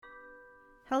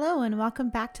Hello and welcome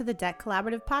back to the Debt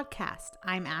Collaborative Podcast.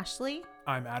 I'm Ashley.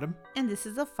 I'm Adam. And this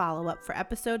is a follow-up for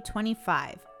episode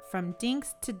 25, From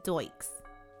DINKS to DIOKS.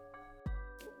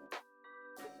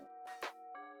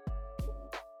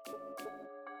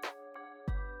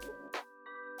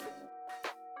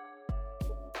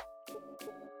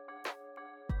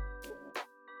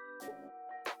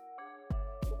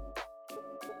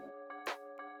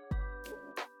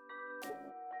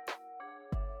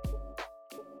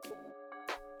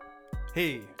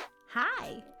 Hey.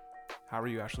 Hi. How are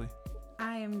you, Ashley?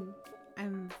 I'm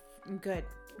good.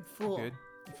 I'm full. Good.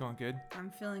 You feeling good?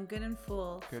 I'm feeling good and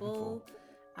full. Good full,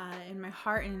 and full. In my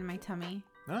heart and in my tummy.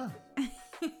 Ah.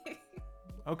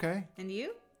 Okay. And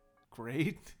you?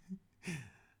 Great.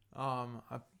 I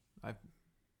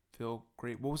feel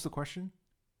great. What was the question?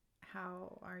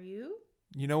 How are you?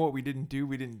 You know what we didn't do?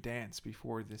 We didn't dance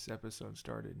before this episode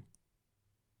started.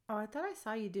 Oh, I thought I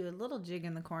saw you do a little jig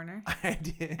in the corner. I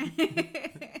did.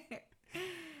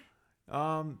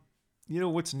 You know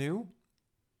what's new?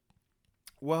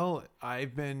 Well,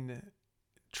 I've been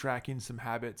tracking some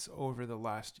habits over the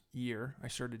last year. I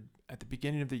started at the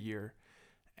beginning of the year,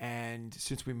 and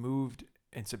since we moved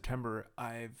in September,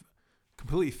 I've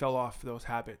completely fell off those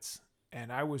habits,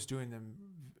 and I was doing them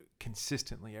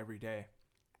consistently every day.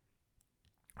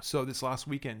 So this last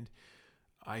weekend,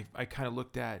 I kind of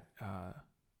looked at,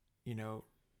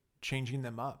 changing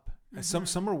them up. Mm-hmm.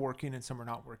 Some are working and some are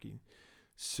not working.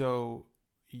 So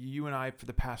you and I, for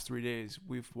the past 3 days,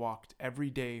 we've walked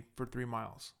every day for 3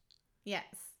 miles. Yes.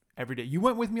 Every day. You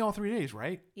went with me all 3 days,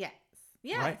 right? Yes.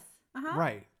 Yes. Right? Uh-huh.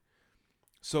 Right.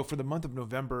 So for the month of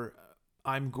November,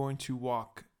 I'm going to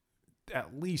walk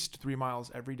at least 3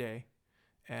 miles every day.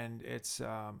 And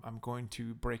I'm going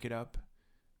to break it up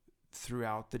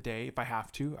throughout the day if I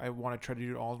have to. I want to try to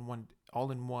do it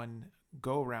all in one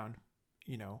go around,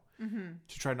 to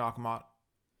try to knock them out.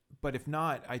 But if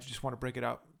not, I just want to break it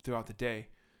up throughout the day.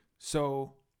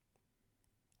 So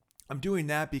I'm doing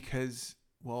that because,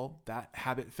 well, that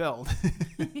habit failed.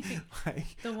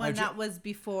 The one that was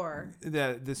before.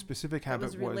 The specific habit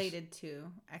was related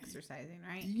to exercising,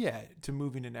 right? Yeah, to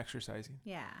moving and exercising.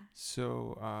 Yeah.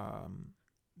 So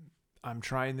I'm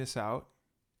trying this out,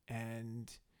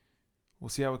 and we'll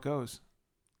see how it goes.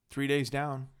 3 days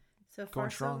down. So far,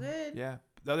 so good. Yeah.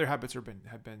 The other habits have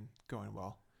been going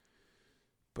well.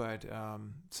 But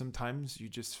sometimes you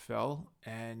just fell,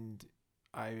 and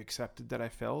I accepted that I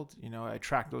failed. I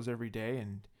track those every day,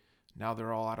 and now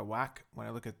they're all out of whack when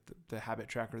I look at the habit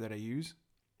tracker that I use.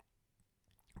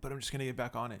 But I'm just going to get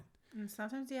back on it. And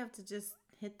sometimes you have to just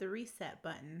hit the reset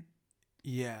button.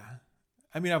 Yeah.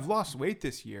 I mean, I've lost weight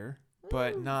this year,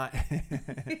 but not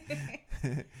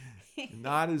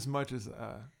not as much as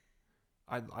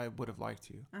I would have liked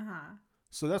to. Uh-huh.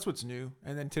 So that's what's new.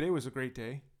 And then today was a great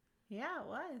day. Yeah, it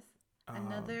was.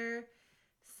 Another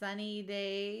sunny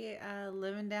day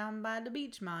living down by the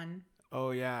beach, man.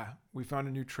 Oh, yeah. We found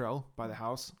a new trail by the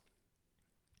house.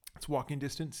 It's walking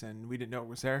distance, and we didn't know it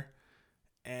was there.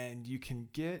 And you can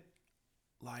get,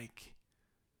 I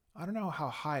don't know how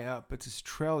high up, but this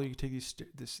trail, you can take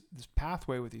this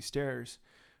pathway with these stairs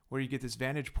where you get this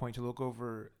vantage point to look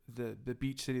over the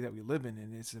beach city that we live in.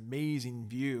 And it's an amazing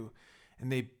view.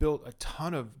 And they built a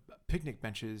ton of picnic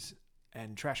benches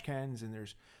and trash cans, and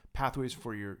there's pathways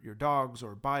for your dogs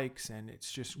or bikes, and it's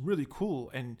just really cool.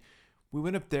 And we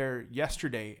went up there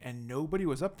yesterday, and nobody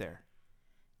was up there.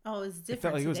 Oh, it was different. It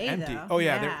felt like today, it was empty. though. Oh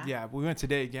yeah, we went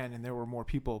today again, and there were more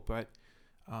people, but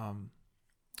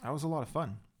that was a lot of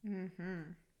fun. Mm-hmm.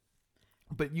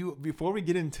 But before we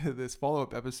get into this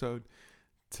follow-up episode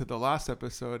to the last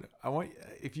episode, I want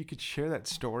if you could share that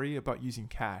story about using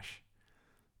cash,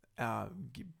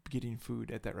 getting food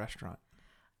at that restaurant.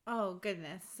 Oh,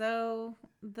 goodness. So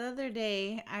the other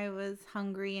day I was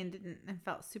hungry and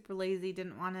felt super lazy,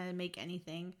 didn't want to make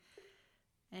anything.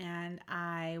 And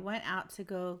I went out to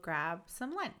go grab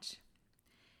some lunch.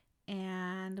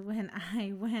 And when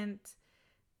I went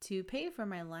to pay for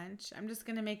my lunch, I'm just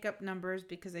going to make up numbers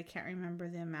because I can't remember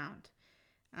the amount.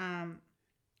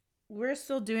 We're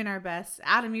still doing our best.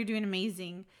 Adam, you're doing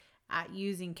amazing at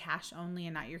using cash only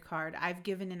and not your card. I've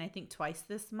given in, I think, twice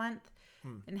this month.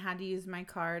 And how to use my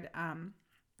card,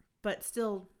 but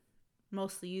still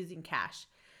mostly using cash.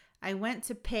 I went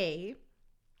to pay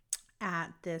at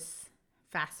this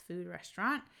fast food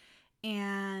restaurant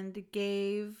and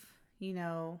gave,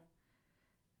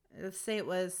 let's say it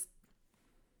was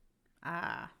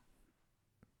 $10.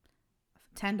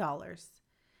 And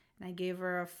I gave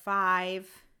her a 5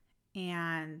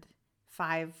 and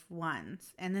 5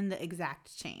 ones and then the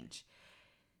exact change.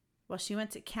 Well, she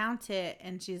went to count it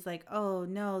and she's like, oh,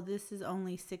 no, this is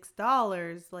only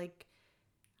 $6. Like,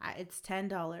 It's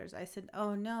 $10. I said,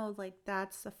 oh no, like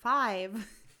that's a 5.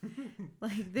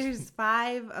 Like there's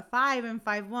a 5 and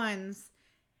 5 ones.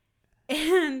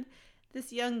 And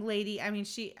this young lady,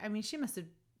 she must have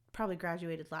probably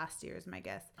graduated last year is my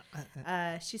guess.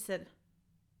 She said,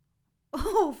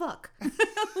 oh fuck.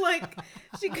 Like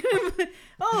she could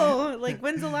have, like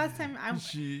when's the last time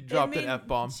she dropped an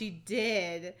F-bomb. She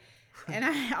did. And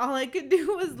all I could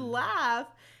do was laugh.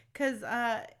 Because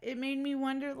it made me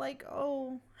wonder, like,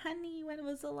 oh, honey, when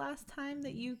was the last time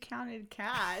that you counted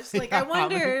cash? Like, I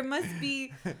wonder, it must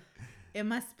be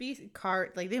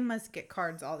card. Like, they must get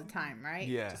cards all the time, right?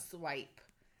 Yeah. Just swipe.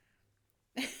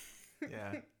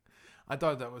 Yeah. I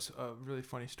thought that was a really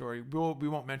funny story. We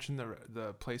won't mention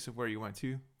the place of where you went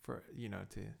to for,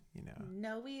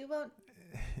 No, we won't.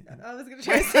 I was going to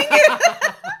try to sing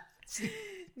it.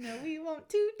 No, we won't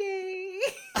today.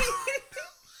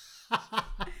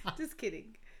 Just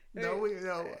kidding. No.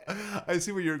 I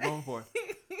see what you're going for.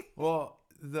 Well,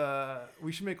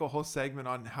 we should make a whole segment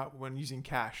on how when using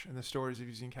cash and the stories of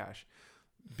using cash,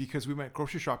 because we went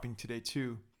grocery shopping today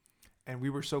too, and we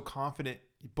were so confident,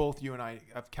 both you and I,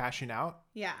 of cashing out.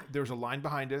 Yeah. There was a line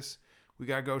behind us. We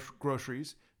got to go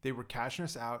groceries. They were cashing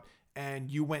us out, and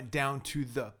you went down to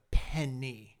the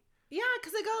penny. Yeah,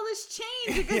 because I got all this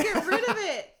change. I gotta get rid of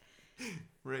it.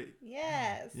 Right.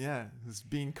 Yes. Yeah, it's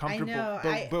being comfortable. I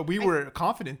know. But we were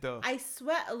confident though. I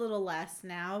sweat a little less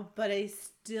now, but I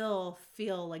still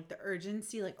feel like the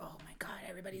urgency. Like, oh my god,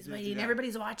 everybody's waiting,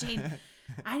 everybody's watching.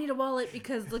 I need a wallet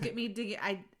because look at me digging.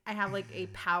 I have like a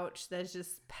pouch that's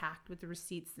just packed with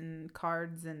receipts and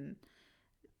cards and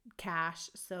cash,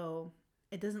 so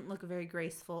it doesn't look very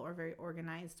graceful or very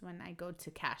organized when I go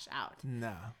to cash out.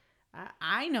 No.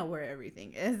 I know where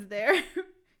everything is there,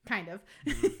 kind of.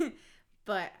 Mm-hmm.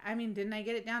 But, didn't I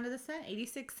get it down to the cent?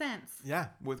 86 cents. Yeah,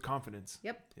 with confidence.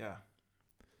 Yep. Yeah.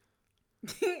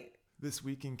 This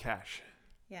week in cash.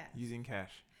 Yeah. Using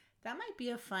cash. That might be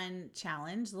a fun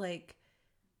challenge. Like,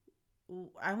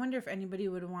 I wonder if anybody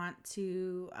would want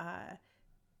to,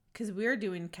 because we're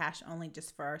doing cash only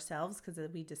just for ourselves because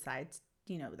we decide,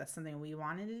 that's something we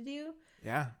wanted to do.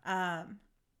 Yeah.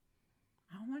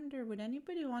 I wonder, would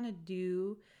anybody want to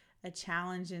do a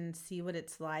challenge and see what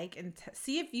it's like and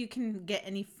see if you can get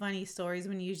any funny stories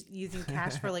when you're using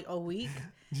cash for like a week?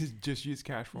 Just use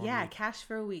cash for a week. Yeah, cash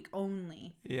for a week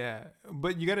only. Yeah,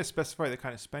 but you got to specify the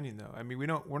kind of spending though.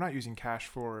 We're not using cash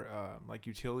for like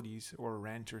utilities or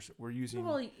rent, or we're using.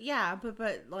 Well, yeah,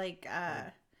 but like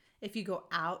if you go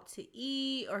out to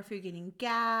eat or if you're getting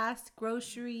gas,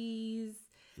 groceries,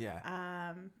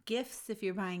 yeah, gifts if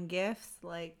you're buying gifts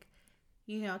like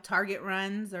Target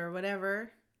runs or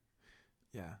whatever.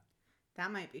 Yeah.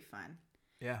 That might be fun.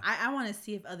 Yeah. I want to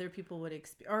see if other people would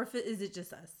or if is it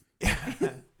just us?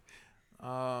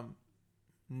 No.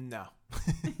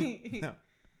 No.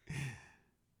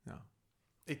 No.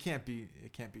 It can't be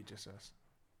just us.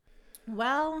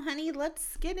 Well, honey,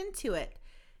 let's get into it.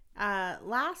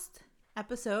 Last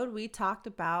episode we talked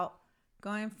about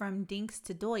going from DINKS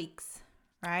to DIOKS,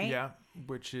 right? Yeah,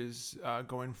 which is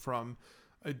going from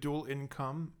a dual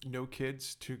income, no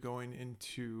kids, to going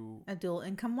into a dual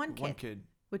income, one kid,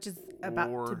 which is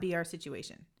about to be our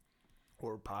situation.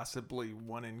 Or possibly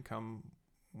one income,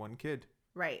 one kid.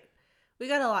 Right. We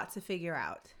got a lot to figure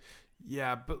out.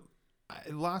 Yeah, but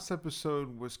last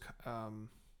episode was,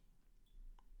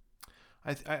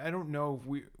 I don't know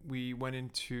if we went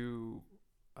into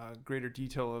greater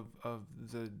detail of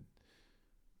the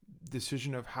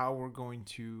decision of how we're going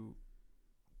to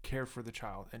care for the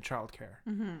child and childcare.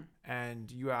 Mm-hmm.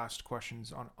 And you asked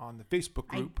questions on the Facebook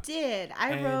group. I did.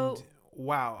 I wrote.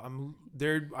 Wow, I'm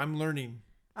learning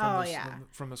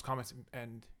from those comments,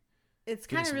 and it's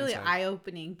kind of really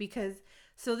eye-opening because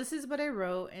this is what I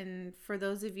wrote, and for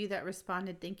those of you that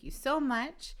responded, thank you so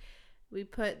much. We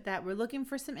put that we're looking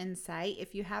for some insight.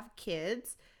 If you have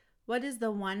kids, what is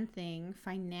the one thing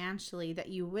financially that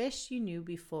you wish you knew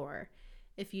before?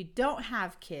 If you don't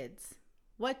have kids,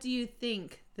 what do you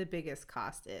think the biggest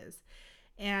cost is?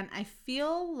 And I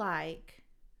feel like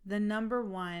the number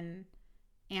one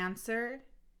answer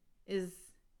is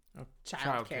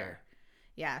childcare.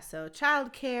 Yeah, so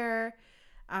childcare.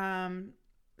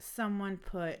 Someone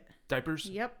put diapers.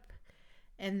 Yep.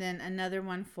 And then another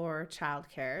one for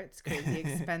childcare. It's crazy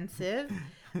expensive.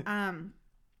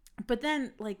 But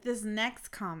then like this next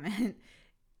comment,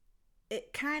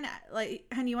 it kind of like,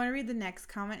 honey, you want to read the next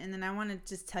comment? And then I want to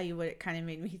just tell you what it kind of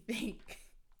made me think.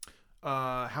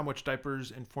 How much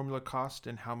diapers and formula cost,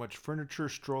 and how much furniture,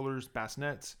 strollers,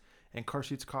 bassinets, and car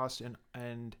seats cost,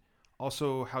 and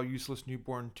also how useless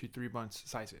newborn to 3 months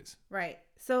size is. Right.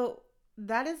 So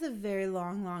that is a very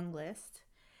long list.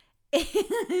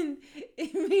 And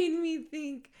it made me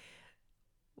think,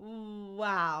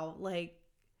 wow, like,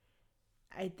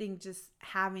 I think just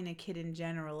having a kid in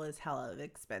general is hella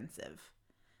expensive.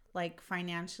 Like,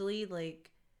 financially,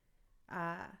 like,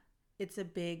 uh, it's a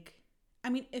big, I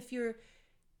mean, if you're,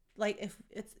 like, if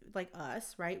it's like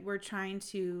us, right? We're trying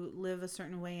to live a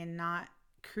certain way and not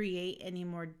create any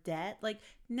more debt. Like,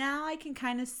 now I can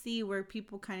kind of see where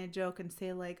people kind of joke and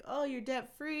say, like, oh, you're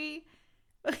debt free.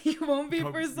 You won't be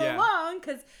for so Yeah. long,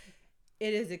 because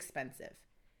it is expensive.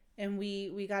 And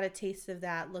we got a taste of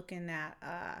that looking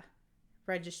at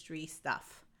registry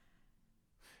stuff.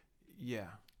 Yeah.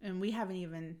 And we haven't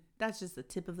even, that's just the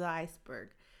tip of the iceberg.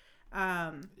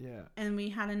 Yeah. And we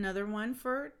had another one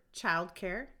for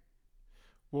childcare.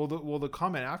 Well, the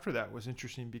comment after that was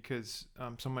interesting because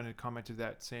someone had commented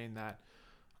that saying that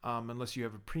unless you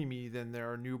have a preemie, then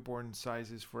there are newborn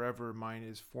sizes forever. Mine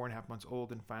is 4.5 months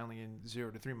old and finally in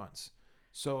 0 to 3 months.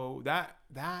 So that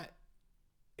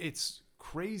it's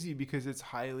crazy because it's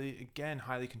highly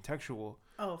contextual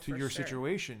to your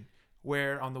situation.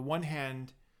 Where on the one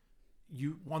hand,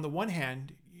 you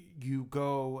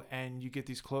go and you get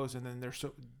these clothes and then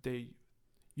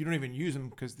you don't even use them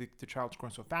because the child's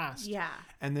growing so fast. Yeah.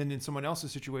 And then in someone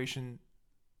else's situation,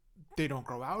 they don't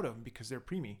grow out of them because they're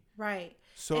preemie. Right.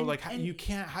 So and you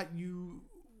can't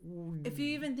if you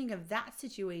even think of that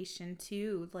situation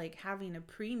too, like having a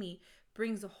preemie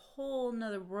brings a whole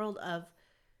nother world of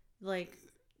like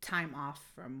time off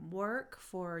from work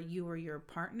for you or your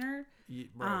partner.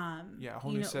 Right. A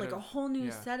whole new set like of, a whole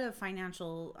new set of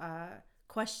financial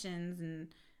questions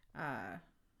and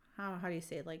how do you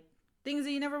say it? Like things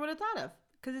that you never would have thought of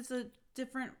because it's a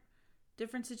different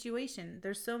situation.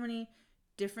 There's so many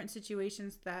different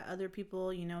situations that other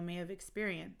people, may have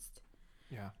experienced.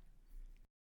 Yeah.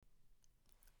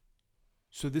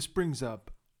 So this brings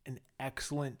up an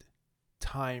excellent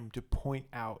time to point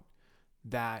out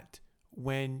that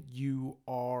when you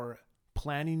are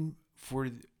planning for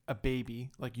a baby,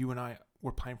 like you and I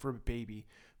were planning for a baby,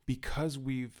 because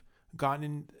we've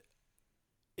gotten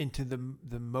into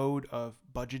the mode of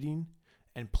budgeting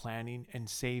and planning and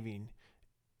saving,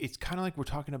 it's kind of like we're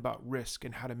talking about risk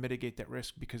and how to mitigate that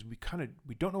risk because we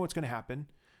don't know what's going to happen.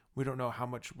 We don't know how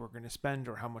much we're going to spend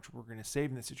or how much we're going to save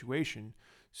in the situation.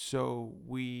 So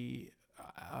we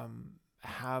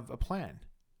have a plan.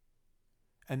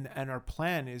 And our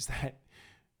plan is that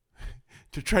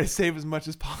to try to save as much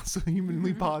as possible,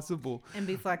 humanly possible. And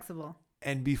be flexible.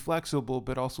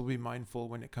 But also be mindful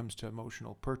when it comes to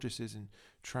emotional purchases and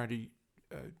try to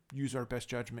use our best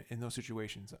judgment in those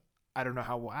situations. I don't know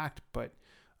how we'll act, but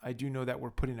I do know that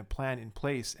we're putting a plan in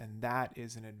place, and that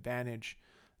is an advantage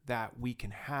that we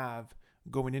can have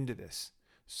going into this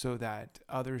so that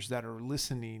others that are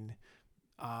listening,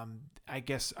 I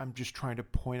guess I'm just trying to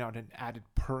point out an added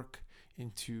perk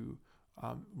into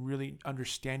really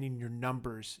understanding your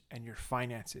numbers and your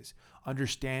finances,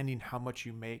 understanding how much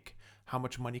you make, how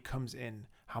much money comes in,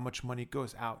 how much money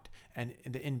goes out, and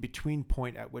the in-between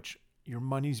point at which your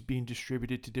money's being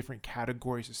distributed to different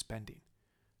categories of spending.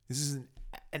 This is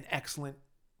an excellent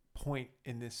point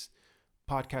in this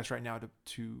podcast right now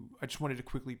to I just wanted to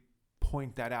quickly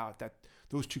point that out, that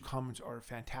those two comments are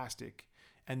fantastic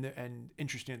and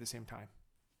interesting at the same time.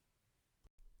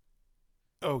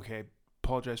 Okay,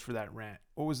 apologize for that rant.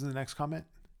 What was the next comment?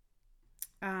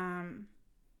 And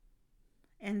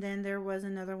then there was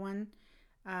another one,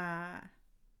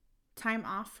 time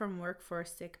off from work for a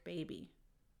sick baby.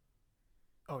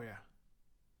 Oh yeah.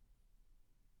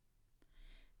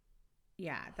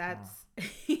 Yeah, that's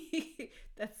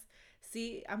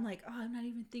see, I'm like, oh, I'm not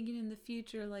even thinking in the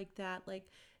future like that. Like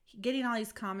getting all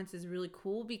these comments is really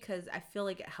cool because I feel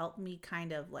like it helped me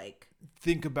kind of like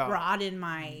think about broaden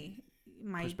my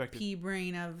pea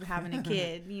brain of having a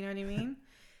kid. You know what I mean?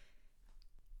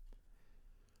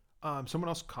 Someone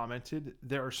else commented,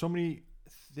 there are so many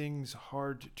things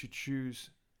hard to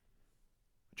choose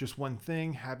just one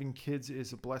thing. Having kids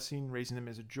is a blessing. Raising them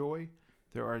is a joy.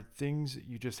 There are things that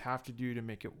you just have to do to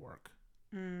make it work.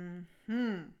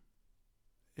 Mm-hmm.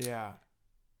 Yeah.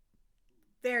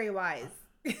 Very wise.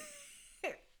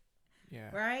 Yeah.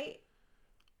 Right?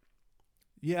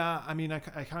 Yeah. I mean, I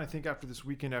kind of think after this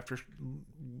weekend, after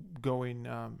going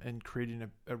and creating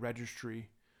a registry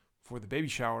for the baby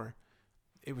shower,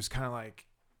 it was kind of like,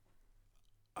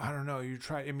 I don't know. You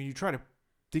try to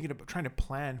thinking about trying to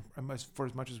plan for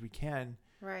as much as we can,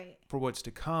 right, for what's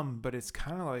to come. But it's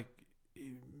kind of like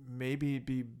maybe it'd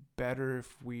be better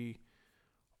if we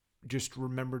just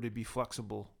remember to be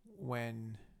flexible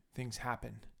when things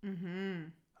happen. Mm-hmm.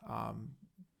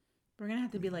 We're gonna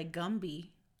have to be like Gumby.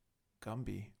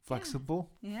 Gumby, flexible.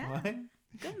 Yeah. What?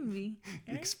 Gumby.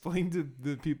 Right? Explain to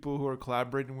the people who are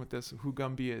collaborating with us who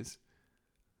Gumby is.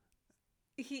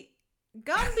 Gumby.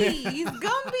 He's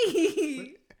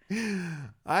Gumby.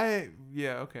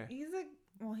 Okay. He's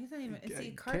not even. Is he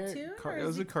a Car- cartoon car- or it is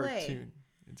was he a clay? cartoon.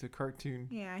 It's a cartoon.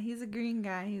 Yeah, he's a green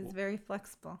guy. He's very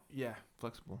flexible. Yeah,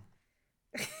 flexible.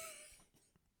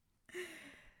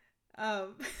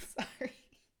 Sorry.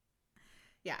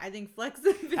 Yeah, I think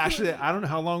flexibility. Actually, I don't know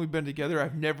how long we've been together.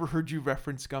 I've never heard you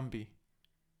reference Gumby.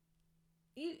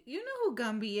 You know who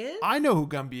Gumby is? I know who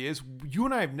Gumby is. You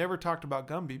and I have never talked about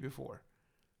Gumby before.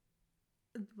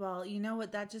 Well, you know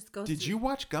what? That just goes. Did you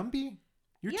watch Gumby?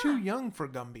 You're too young for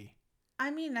Gumby. I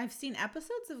mean, I've seen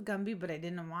episodes of Gumby, but I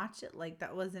didn't watch it. Like,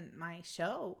 that wasn't my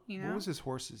show, you know? What was his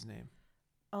horse's name?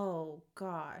 Oh,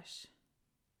 gosh.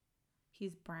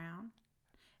 He's brown.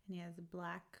 And he has a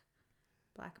black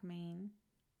mane.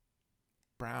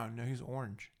 Brown. No, he's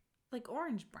orange. Like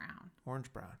orange brown.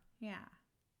 Orange brown. Yeah.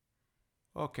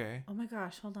 Okay. Oh, my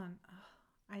gosh. Hold on.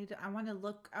 I want to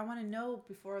look. I want to know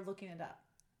before looking it up.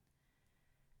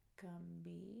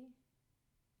 Gumby.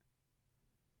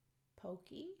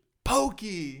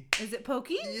 Pokey? Is it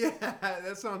Pokey? Yeah,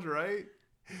 that sounds right.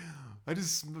 I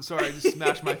just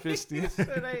smashed my fist. No,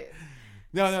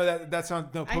 that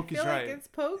sounds, no, Pokey's I feel right. like it's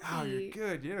Pokey. Oh, you're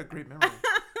good. You had a great memory.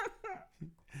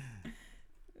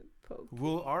 Pokey.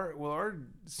 Will our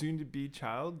soon-to-be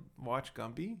child watch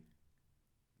Gumby?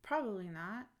 Probably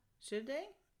not. Should they?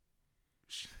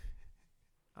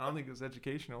 I don't think it was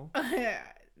educational.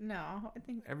 No, I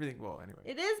think Everything, well, anyway.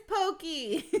 it is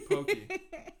Pokey. Pokey.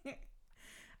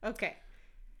 Okay.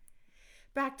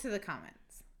 Back to the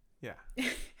comments. Yeah.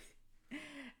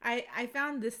 I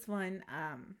found this one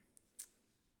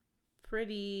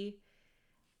pretty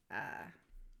how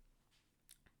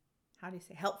do you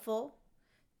say, helpful.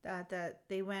 That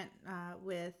they went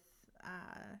with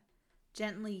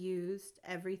gently used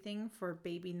everything for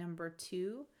baby number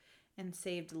 2 and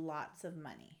saved lots of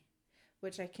money,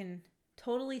 which I can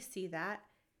totally see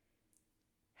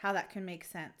how that can make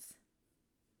sense.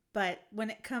 But when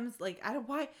it comes, like,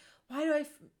 why do I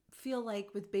feel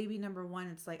like with baby number 1,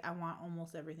 it's like I want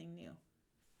almost everything new?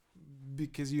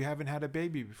 Because you haven't had a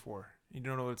baby before. You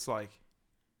don't know what it's like.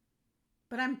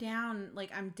 But I'm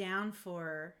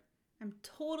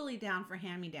totally down for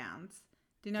hand-me-downs.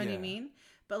 Do you know what I mean?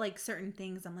 But like certain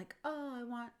things, I'm like, oh, I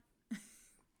want.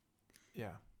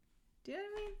 Yeah. Do you know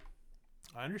what I mean?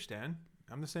 I understand.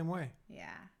 I'm the same way.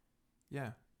 Yeah.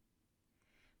 Yeah.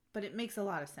 But it makes a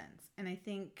lot of sense. And I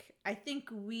think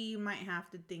we might have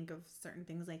to think of certain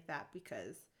things like that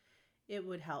because it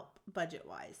would help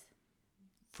budget-wise.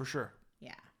 For sure.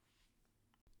 Yeah.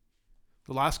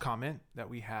 The last comment that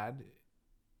we had,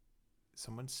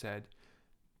 someone said,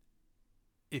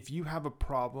 if you have a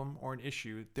problem or an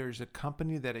issue, there's a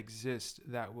company that exists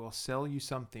that will sell you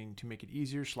something to make it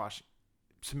easier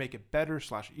to make it better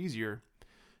 / easier.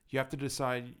 You have to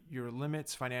decide your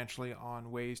limits financially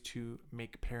on ways to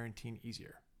make parenting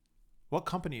easier. What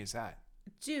company is that?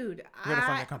 Dude, We gotta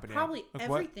find that company. Probably Like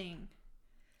everything.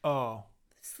 What? Oh.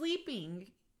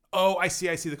 Sleeping. Oh, I see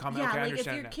the comment. Yeah, Okay, I like if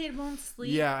understand your that. kid won't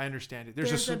sleep. Yeah, I understand it.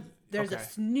 There's a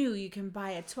snoo. You can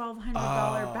buy a $1,200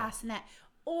 bassinet,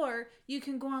 or you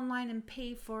can go online and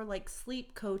pay for like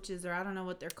sleep coaches, or I don't know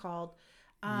what they're called.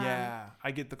 Yeah,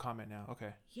 I get the comment now.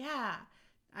 Okay. Yeah,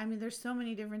 I mean, there's so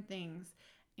many different things,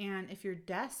 and if you're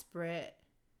desperate,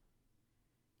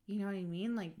 you know what I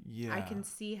mean. Like, yeah. I can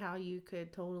see how you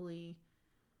could totally.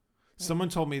 Someone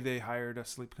told me they hired a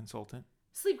sleep consultant.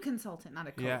 Sleep consultant, not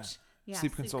a coach. Yeah,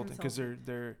 sleep consultant, because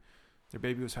their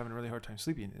baby was having a really hard time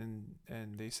sleeping,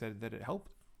 and they said that it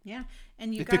helped. Yeah,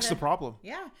 and you fixed the problem.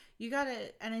 Yeah, you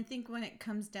gotta, and I think when it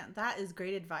comes down, that is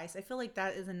great advice. I feel like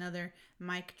that is another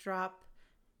mic drop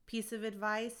piece of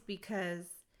advice, because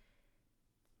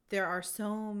there are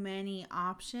so many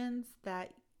options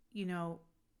that, you know,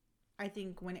 I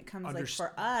think when it comes like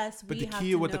for us, but we the have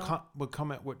key to of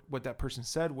what that person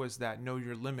said was that know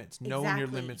your limits, knowing your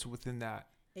limits within that.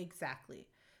 Exactly.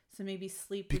 So maybe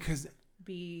sleep because would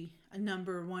be a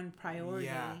number 1 priority.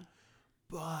 Yeah,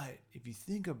 but if you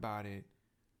think about it,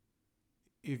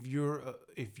 if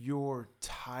you're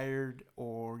tired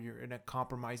or you're in a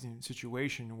compromising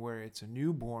situation where it's a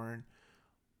newborn,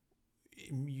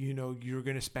 you know, you're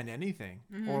gonna spend anything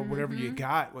or whatever you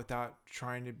got without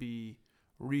trying to be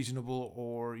reasonable,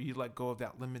 or you let go of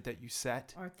that limit that you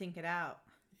set or think it out.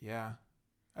 Yeah,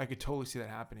 I could totally see that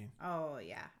happening. Oh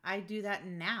yeah, I do that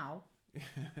now.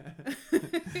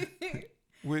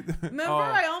 Remember,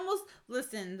 I almost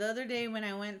listen the other day when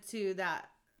I went to that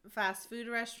fast food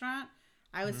restaurant.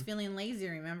 I was feeling lazy.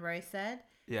 Remember I said?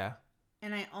 Yeah.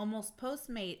 and I almost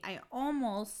Postmate. I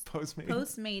almost Postmates.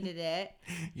 Postmated it.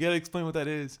 You gotta explain what that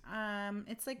is.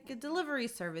 It's like a delivery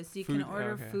service. You Food, can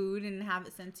order okay. food and have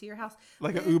it sent to your house.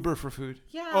 Like But an Uber for food.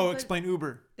 Yeah. Oh, but explain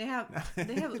Uber. They have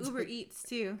Uber Eats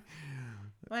too.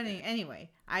 But anyway,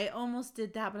 I almost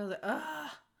did that, but I was like, ugh,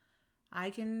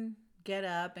 I can get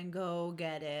up and go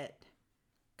get it.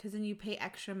 Because then you pay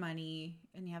extra money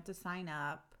and you have to sign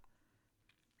up.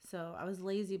 So I was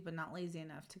lazy, but not lazy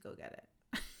enough to go get it.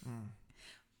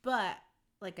 But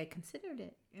like I considered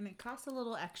it, and it costs a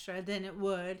little extra than it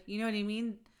would, you know what I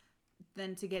mean,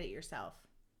 than to get it yourself.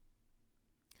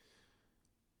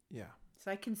 Yeah.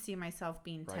 So I can see myself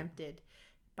being tempted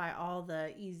by all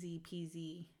the easy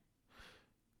peasy.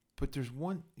 But there's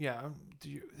one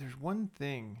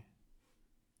thing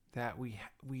that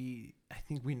I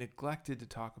think we neglected to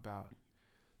talk about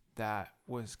that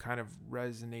was kind of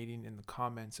resonating in the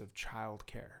comments of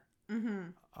childcare. Mm-hmm.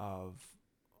 Of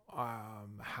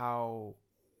how,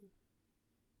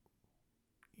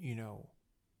 you know,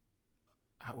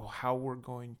 how we're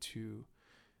going to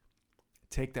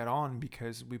take that on,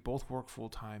 because we both work full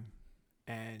time,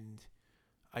 and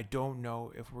I don't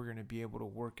know if we're going to be able to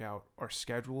work out our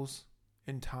schedules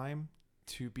in time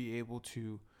to be able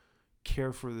to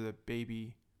care for the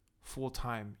baby full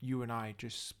time. You and I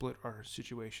just split our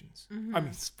situations. Mm-hmm. I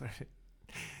mean, split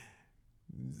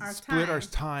our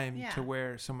time to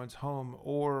where someone's home,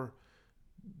 or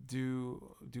do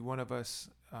one of us,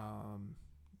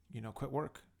 quit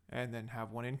work and then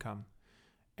have one income.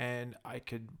 And I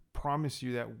could promise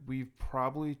you that we've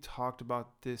probably talked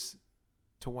about this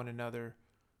to one another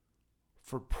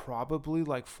for probably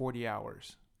like 40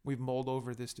 hours. We've mulled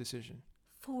over this decision.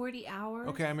 40 hours?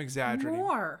 Okay, I'm exaggerating.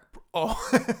 More. Oh,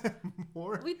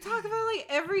 more? We talk about it like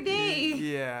every day.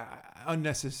 Yeah,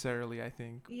 unnecessarily, I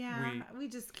think. Yeah, we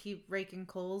just keep raking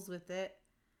coals with it.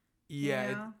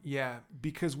 Yeah,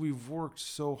 because we've worked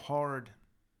so hard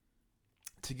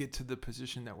to get to the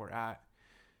position that we're at,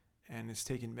 and it's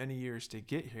taken many years to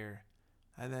get here,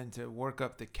 and then to work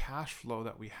up the cash flow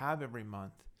that we have every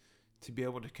month to be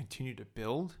able to continue to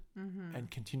build and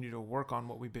continue to work on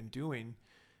what we've been doing,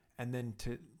 and then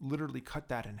to literally cut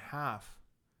that in half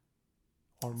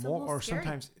or it's more, or scary.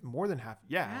 Sometimes more than half.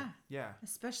 Yeah.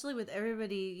 Especially with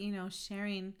everybody,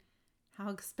 sharing how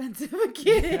expensive a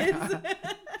kid is.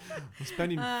 I'm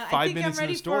spending 5 minutes in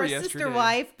the store yesterday. Sister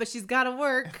wife, but she's got to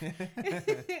work.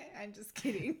 I'm just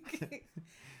kidding. Okay.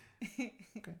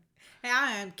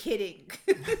 I am kidding.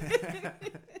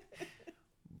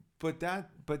 But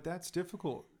that's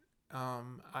difficult.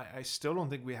 I still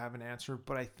don't think we have an answer,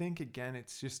 but I think again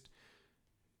it's just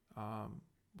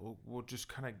we'll just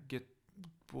kind of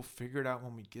we'll figure it out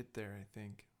when we get there, I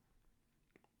think.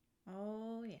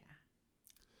 Oh yeah.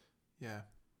 Yeah.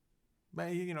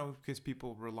 But because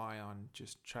people rely on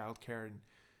just childcare and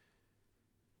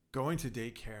going to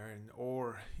daycare,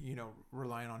 or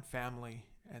relying on family,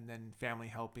 and then family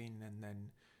helping, and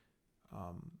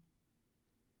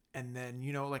then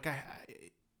like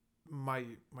my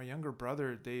younger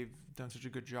brother, they've done such a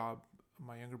good job.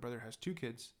 My younger brother has 2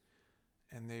 kids,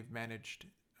 and they've managed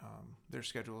their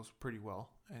schedules pretty well,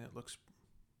 and it looks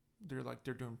they're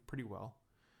doing pretty well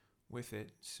with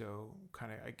it. So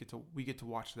kind of we get to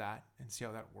watch that and see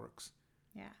how that works.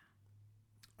 Yeah.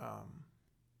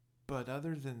 But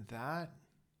other than that,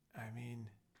 I mean,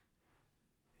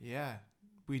 yeah,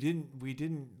 we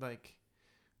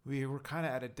were kind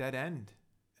of at a dead end.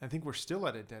 I think we're still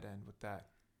at a dead end with that.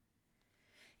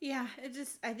 Yeah,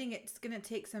 I think it's going to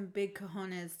take some big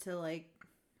cojones to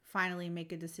finally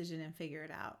make a decision and figure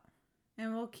it out.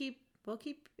 And we'll keep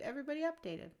everybody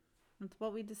updated with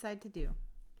what we decide to do.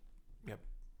 Yep.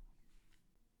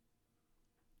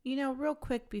 Real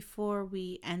quick before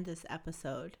we end this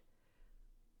episode,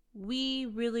 we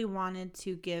really wanted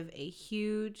to give a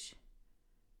huge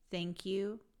thank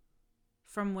you.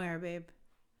 From where, babe?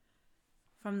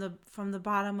 From the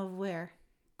bottom of where?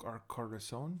 Our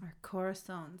corazon. Our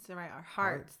corazones, right? Our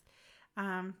hearts.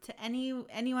 To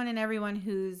anyone and everyone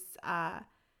who's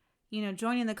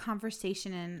joining the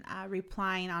conversation and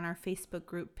replying on our Facebook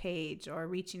group page, or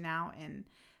reaching out and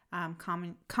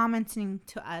commenting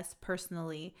to us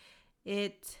personally.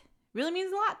 It really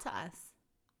means a lot to us.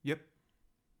 Yep.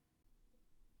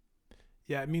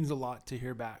 Yeah, it means a lot to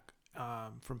hear back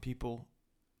from people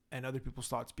and other people's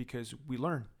thoughts, because we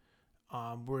learn.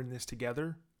 We're in this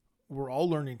together. We're all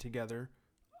learning together.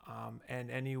 And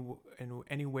any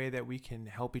way that we can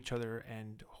help each other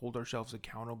and hold ourselves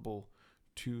accountable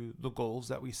to the goals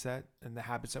that we set and the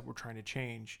habits that we're trying to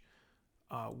change,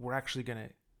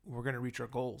 we're gonna reach our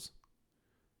goals.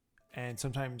 And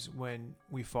sometimes when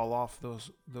we fall off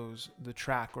the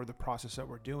track or the process that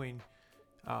we're doing,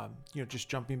 just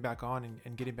jumping back on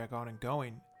and getting back on and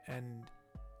going. And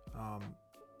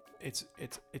it's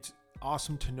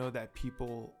awesome to know that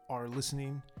people are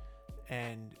listening,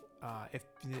 and if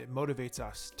it motivates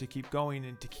us to keep going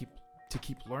and to keep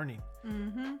learning,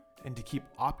 and to keep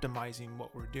optimizing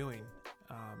what we're doing.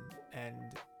 And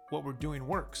what we're doing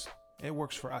works. It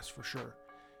works for us for sure.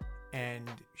 And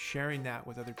sharing that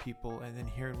with other people, and then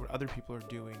hearing what other people are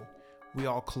doing, we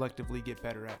all collectively get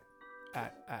better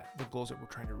at the goals that we're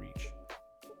trying to reach.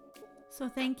 So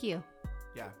thank you.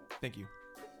 Yeah, thank you.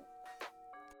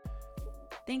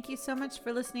 Thank you so much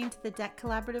for listening to the Deck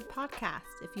Collaborative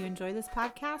podcast. If you enjoy this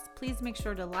podcast, please make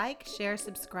sure to like, share,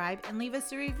 subscribe, and leave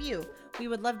us a review. We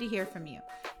would love to hear from you.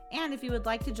 And if you would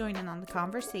like to join in on the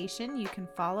conversation, you can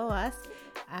follow us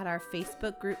at our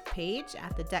Facebook group page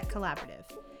at the Deck Collaborative.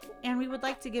 And we would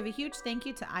like to give a huge thank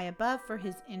you to iAbove for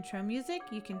his intro music.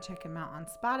 You can check him out on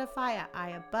Spotify at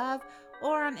iAbove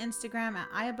or on Instagram at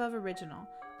iAbove Original.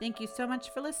 Thank you so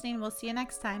much for listening. We'll see you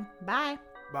next time. Bye.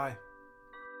 Bye.